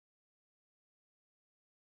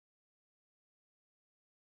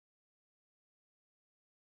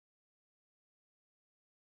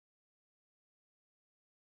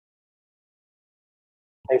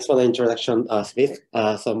Thanks for the introduction, Smith.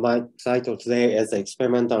 So my title today is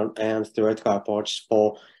Experimental and Theoretical Approach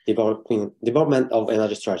for Development of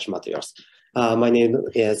Energy Storage Materials. My name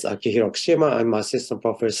is Akihiro Kushima. I'm assistant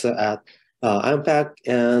professor at IMPAC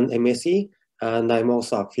and MSc, and I'm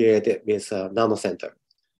also affiliated with Nano Center.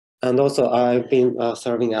 And also I've been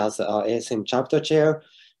serving as ASM chapter chair,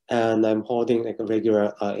 and I'm holding like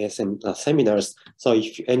regular ASM seminars. So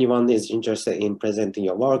if anyone is interested in presenting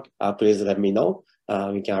your work, please let me know.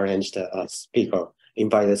 We can arrange the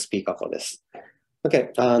invited speaker for this. Okay,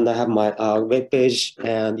 and I have my webpage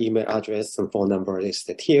and email address and phone number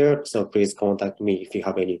listed here. So please contact me if you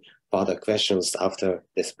have any further questions after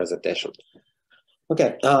this presentation.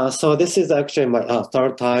 Okay, so this is actually my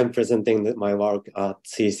third time presenting my work at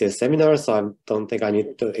thesis seminar. So I don't think I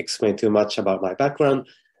need to explain too much about my background.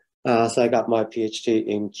 So I got my PhD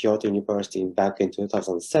in Kyoto University back in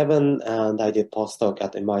 2007, and I did postdoc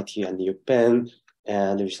at MIT and UPenn,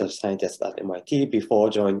 and research scientist at MIT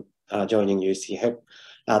before joining UCF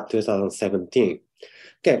at 2017.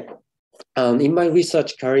 Okay, in my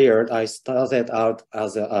research career, I started out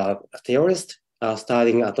as a theorist,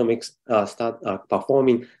 performing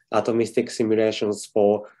atomistic simulations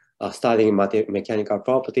for studying mechanical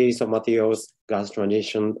properties of materials, gas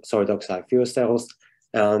transition, solid oxide fuel cells,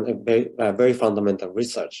 and very fundamental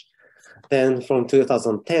research. Then from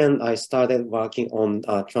 2010, I started working on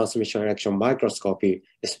transmission electron microscopy,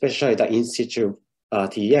 especially the in-situ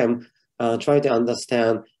TEM, trying to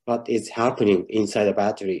understand what is happening inside the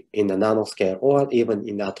battery in the nanoscale or even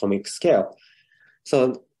in the atomic scale.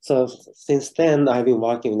 So since then, I've been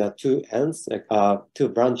working in two ends, two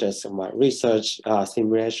branches of my research,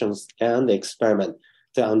 simulations and experiment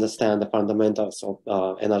to understand the fundamentals of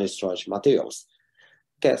energy storage materials.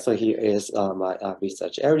 Okay, so here is my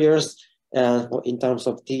research areas. And in terms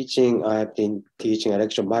of teaching, I've been teaching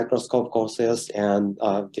electron microscope courses and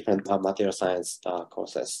different material science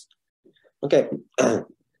courses. Okay, in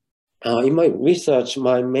my research,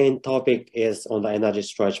 my main topic is on the energy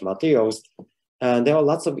storage materials. And there are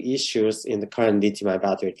lots of issues in the current lithium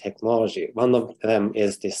battery technology. One of them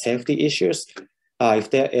is the safety issues. If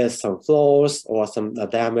there is some flaws or some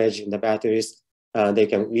damage in the batteries, they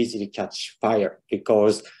can easily catch fire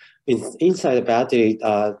because inside the battery,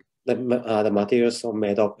 the materials are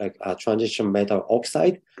made of like transition metal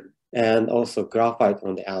oxide and also graphite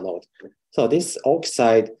on the anode. So this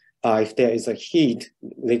oxide, if there is a heat,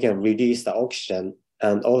 they can release the oxygen,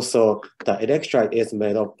 and also the electrolyte is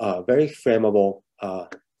made of very flammable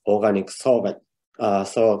organic solvent.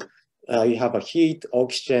 So you have a heat,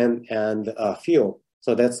 oxygen, and fuel.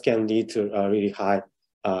 So that can lead to a really high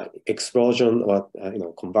explosion or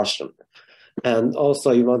combustion. And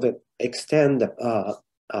also you want to extend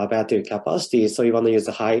battery capacity, so you want to use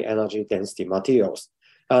high energy density materials.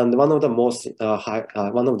 And one of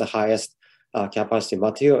the highest capacity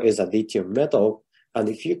material is a lithium metal. And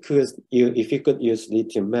if you could use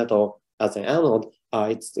lithium metal as an anode,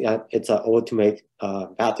 it's an ultimate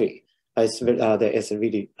battery. There is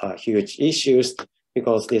really huge issues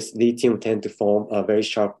because this lithium tend to form a very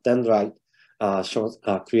sharp dendrite,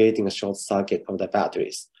 creating a short circuit of the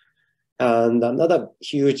batteries. And another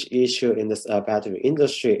huge issue in this battery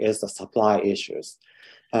industry is the supply issues.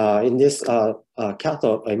 In this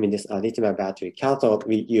cathode, this lithium battery cathode,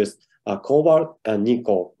 we use cobalt and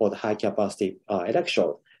nickel for the high capacity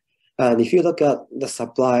electrode. And if you look at the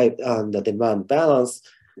supply and the demand balance,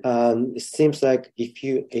 it seems like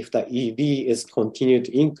if the EV is continued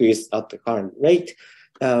to increase at the current rate,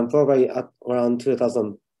 probably at around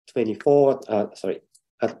 2024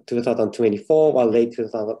 or late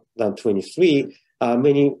 2023,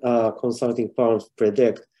 many consulting firms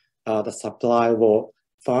predict the supply will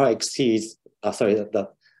far exceed, the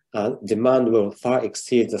demand will far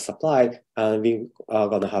exceed the supply, and we are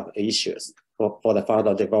going to have issues for the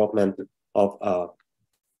further development of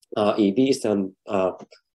EVs and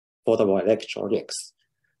portable electronics.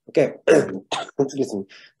 Okay, excuse me.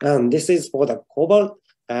 And this is for the cobalt,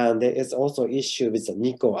 and there is also issue with the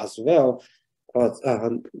nickel as well. But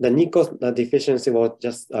the nickel deficiency will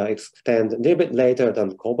just extend a little bit later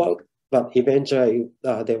than cobalt, but eventually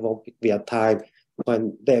there will be a time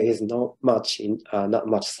when there is not much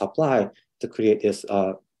supply to create these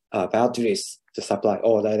batteries to supply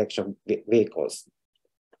all the electric vehicles.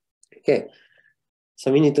 Okay, so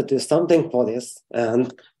we need to do something for this,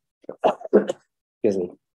 and excuse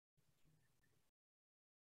me.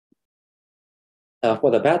 For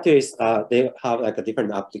the batteries, they have like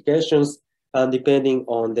different applications. And depending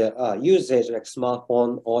on the usage, like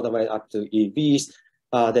smartphone all the way up to EVs,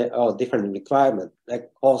 there are different requirements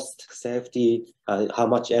like cost, safety, how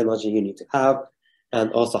much energy you need to have.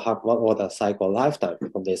 and also what was the cycle lifetime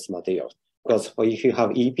of this material. Because if you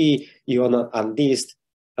have EP, you want to at least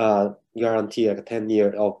guarantee like 10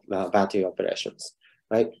 years of battery operations,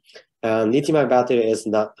 right? And lithium-ion battery is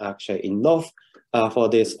not actually enough for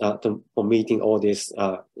this for meeting all these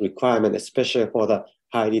requirements, especially for the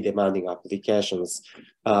highly demanding applications.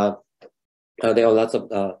 There are lots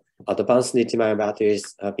of advanced lithium-ion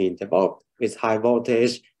batteries being developed with high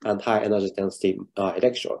voltage and high energy density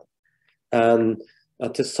electrode. And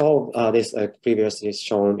to solve this previously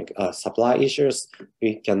shown supply issues,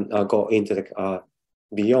 we can go into the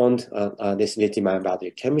beyond this lithium-ion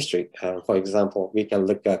battery chemistry. For example, we can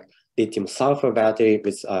look at lithium-sulfur battery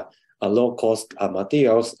with low-cost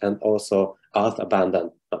materials and also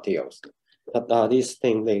earth-abundant materials. But these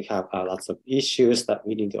things, they have lots of issues that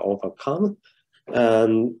we need to overcome.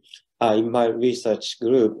 And in my research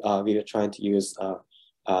group, we are trying to use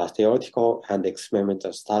theoretical and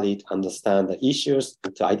experimental study to understand the issues,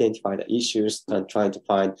 to identify the issues, and trying to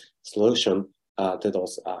find solution to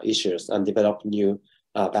those issues and develop new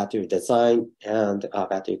battery design and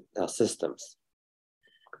battery systems.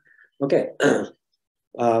 Okay,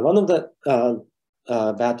 one of the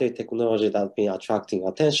battery technology that's been attracting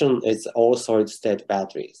attention is all solid state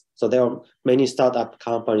batteries. So there are many startup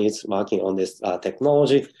companies working on this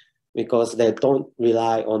technology because they don't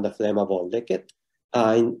rely on the flammable liquid.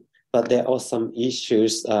 But there are some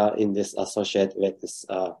issues in this associated with this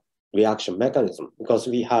reaction mechanism, because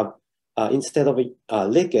we have, instead of a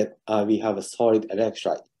liquid, we have a solid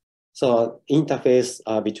electrolyte. So interface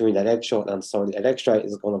between the electrode and solid electrolyte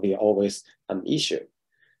is going to be always an issue,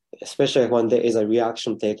 especially when there is a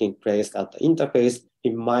reaction taking place at the interface.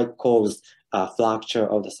 It might cause a fracture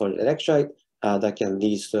of the solid electrolyte that can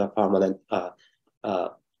lead to a permanent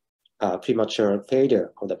premature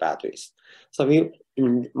failure of the batteries. So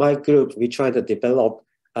in my group, we try to develop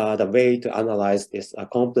the way to analyze this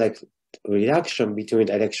complex reaction between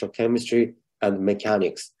electrochemistry and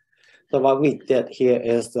mechanics. So what we did here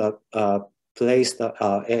is place the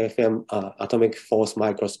AFM atomic force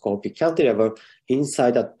microscopy cantilever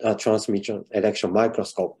inside a transmission electron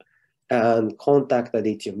microscope and contact the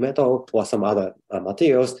lithium metal or some other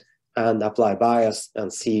materials and apply bias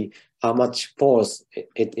and see how much force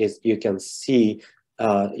it is you can see,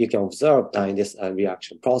 you can observe in this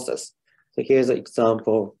reaction process. So here's an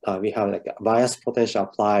example. We have like a bias potential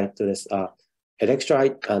applied to this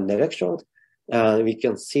electrolyte and electrode. And we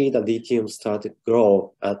can see the lithium start to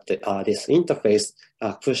grow at this interface,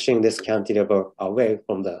 pushing this cantilever away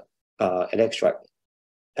from the electrolyte.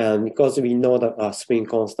 And because we know the spin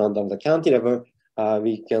constant of the cantilever,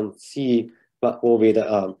 we can see what will be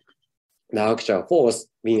the actual force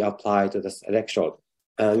being applied to this electrode.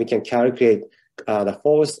 And we can calculate the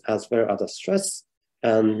force as well as the stress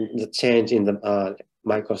and the change in the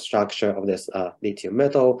microstructure of this lithium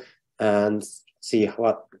metal, and see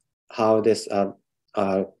how this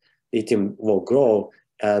lithium will grow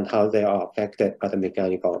and how they are affected by the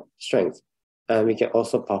mechanical strength. And we can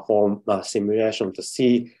also perform a simulation to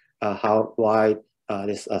see why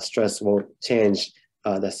this stress will change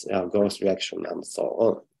this growth reaction and so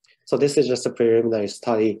on. So this is just a preliminary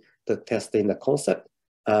study to testing the concept.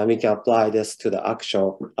 We can apply this to the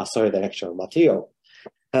actual solid electron material.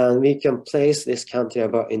 And we can place this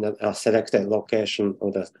cantilever in a selected location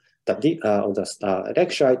of the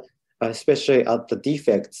electrolyte, especially at the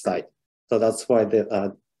defect site. So that's why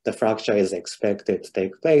the fracture is expected to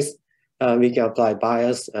take place. We can apply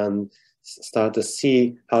bias and start to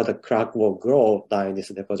see how the crack will grow during this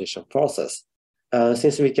deposition process.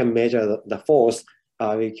 Since we can measure the force,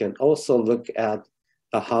 we can also look at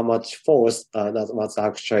how much force that was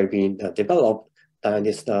actually being developed during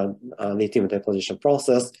this lithium deposition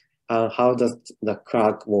process, and how the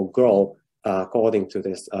crack will grow according to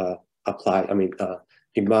this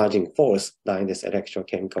emerging force during this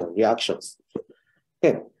electrochemical reactions.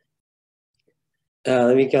 Okay.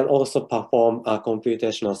 We can also perform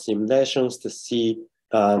computational simulations to see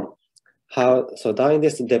so during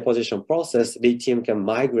this deposition process, lithium can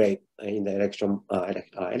migrate in the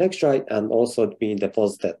electrolyte and also be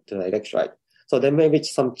deposited to the electrolyte. So there may be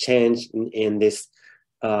some change in this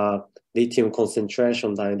lithium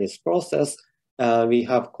concentration during this process. We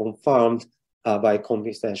have confirmed by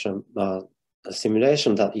computation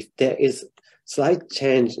simulation that if there is slight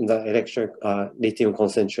change in the lithium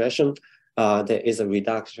concentration, there is a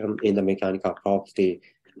reduction in the mechanical property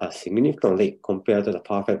significantly compared to the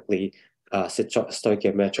perfectly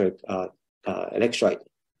stoichiometric electrolyte.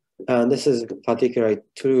 And this is particularly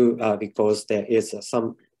true because there is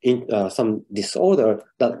some disorder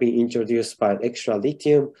that be introduced by extra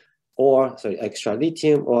lithium or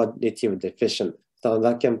lithium deficient. So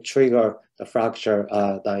that can trigger the fracture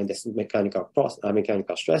during this mechanical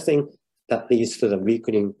stressing that leads to the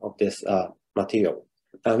weakening of this material.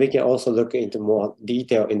 And we can also look into more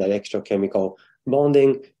detail in the electrochemical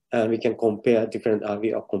bonding, and we can compare different,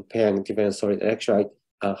 we are comparing different solid electrolyte,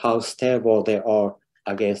 how stable they are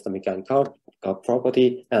against the mechanical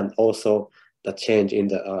property, and also the change in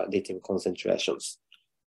the lithium concentrations.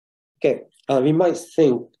 Okay, we might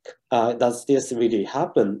think, does this really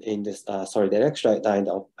happen in this solid electrolyte during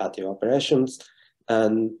the battery operations?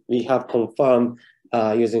 And we have confirmed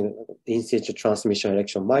using in-situ transmission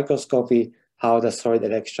electron microscopy how the solid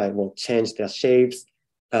electrolyte will change their shapes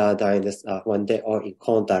during this when they are in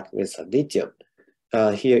contact with lithium.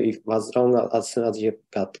 Here, if as soon as you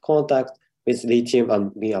got contact with lithium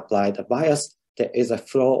and we apply the bias, there is a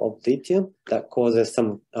flow of lithium that causes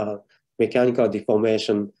some mechanical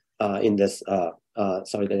deformation in this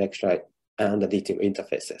solid electrolyte and the lithium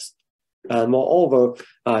interfaces. And moreover,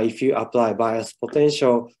 if you apply bias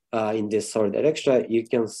potential in this solid electrolyte, you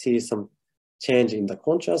can see some change in the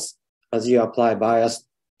contrast. As you apply bias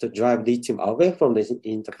to drive lithium away from the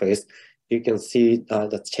interface, you can see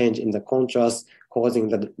the change in the contrast causing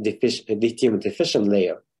the lithium deficient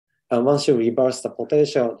layer. And once you reverse the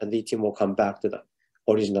potential, the lithium will come back to the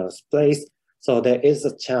original place. So there is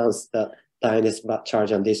a chance that during this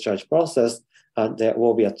charge and discharge process, there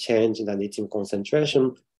will be a change in the lithium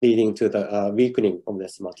concentration leading to the weakening of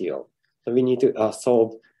this material. So we need to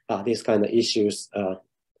solve these kind of issues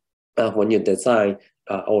when you design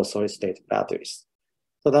all solid-state batteries.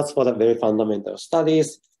 So that's for the very fundamental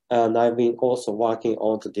studies. And I've been also working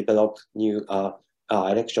on to develop new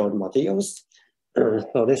electrode materials.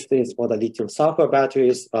 So this is for the lithium sulfur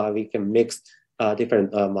batteries. We can mix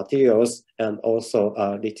different materials and also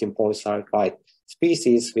lithium polysulfide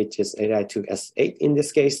species, which is Li2S8 in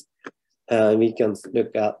this case. We can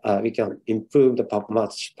look at, we can improve the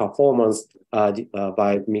performance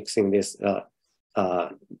by mixing this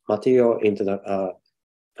material into the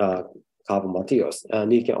carbon materials.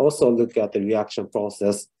 And you can also look at the reaction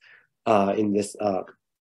process in this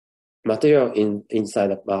material inside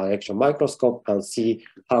the electron microscope and see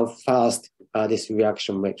how fast this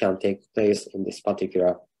reaction can take place in this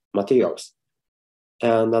particular materials.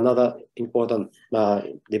 And another important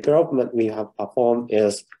development we have performed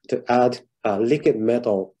is to add liquid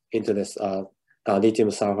metal into this lithium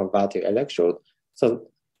sulfur battery electrode. So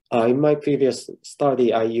in my previous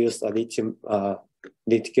study, I used a lithium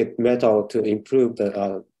liquid metal to improve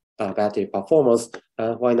the battery performance.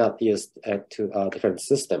 Why not use it to a different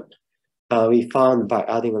system? We found by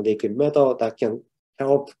adding a liquid metal that can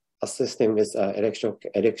help a system with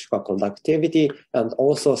electrical conductivity and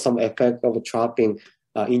also some effect of trapping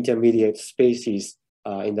intermediate species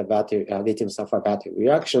in the battery lithium sulfur battery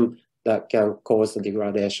reaction that can cause the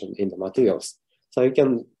degradation in the materials. So you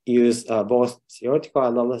can use both theoretical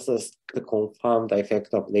analysis to confirm the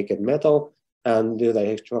effect of liquid metal and do the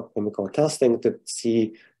electrochemical testing to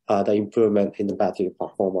see the improvement in the battery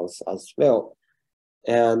performance as well.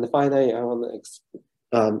 And finally, I want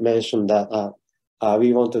to mention that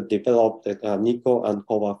we want to develop the nickel and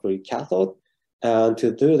cobalt-free cathode. And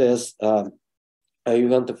to do this, we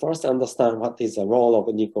want to first understand what is the role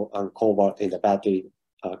of nickel and cobalt in the battery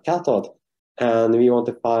cathode. And we want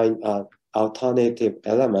to find an alternative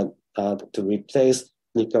element to replace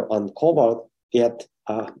nickel and cobalt, yet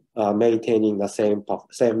maintaining the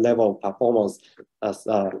same level of performance as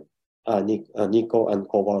nickel and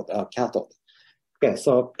cobalt cathode. Okay,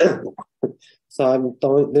 so so I'm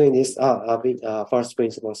doing this first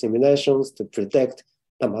principle simulations to predict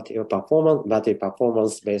the material performance, battery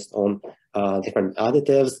performance based on different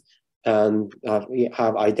additives, and we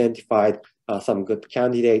have identified some good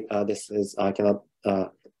candidate. This is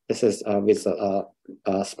with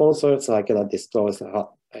a sponsor, so I cannot disclose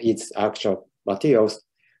its actual materials.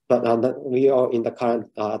 But we are in the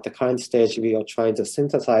current at the current stage. We are trying to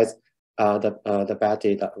synthesize the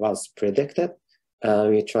battery that was predicted.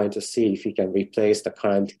 We're trying to see if we can replace the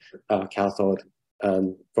current cathode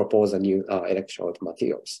and propose a new electrode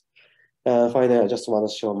materials. Finally, I just want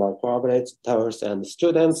to show my collaborators and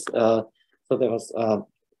students. So there was,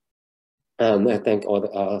 and I thank all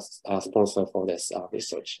the sponsors for this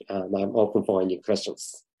research. And I'm open for any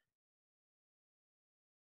questions.